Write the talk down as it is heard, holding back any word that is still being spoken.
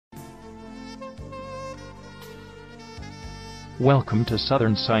Welcome to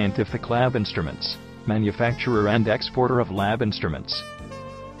Southern Scientific Lab Instruments, manufacturer and exporter of lab instruments.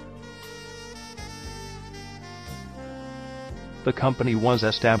 The company was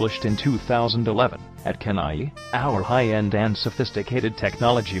established in 2011. At Chennai, our high-end and sophisticated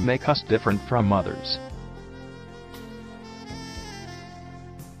technology make us different from others.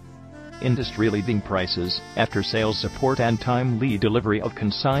 Industry-leading prices, after-sales support and timely delivery of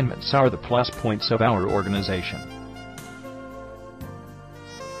consignments are the plus points of our organization.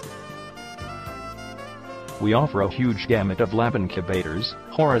 We offer a huge gamut of lab incubators,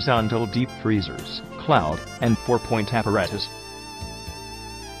 horizontal deep freezers, cloud, and 4-point apparatus.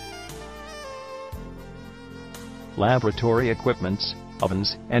 Laboratory equipments,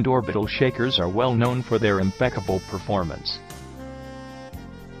 ovens, and orbital shakers are well known for their impeccable performance.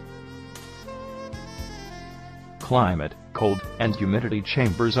 Climate, cold, and humidity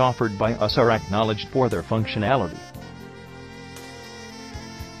chambers offered by us are acknowledged for their functionality.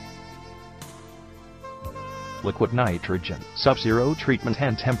 Liquid nitrogen, sub-zero treatment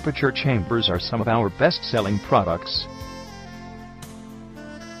and temperature chambers are some of our best-selling products.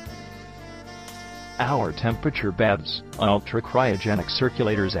 Our temperature baths, ultra-cryogenic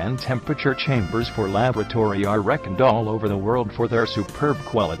circulators and temperature chambers for laboratory are reckoned all over the world for their superb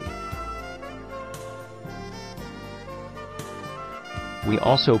quality. We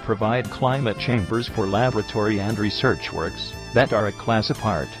also provide climate chambers for laboratory and research works that are a class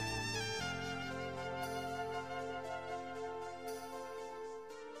apart.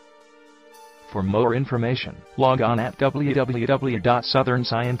 For more information, log on at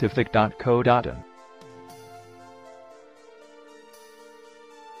www.southernscientific.co.in.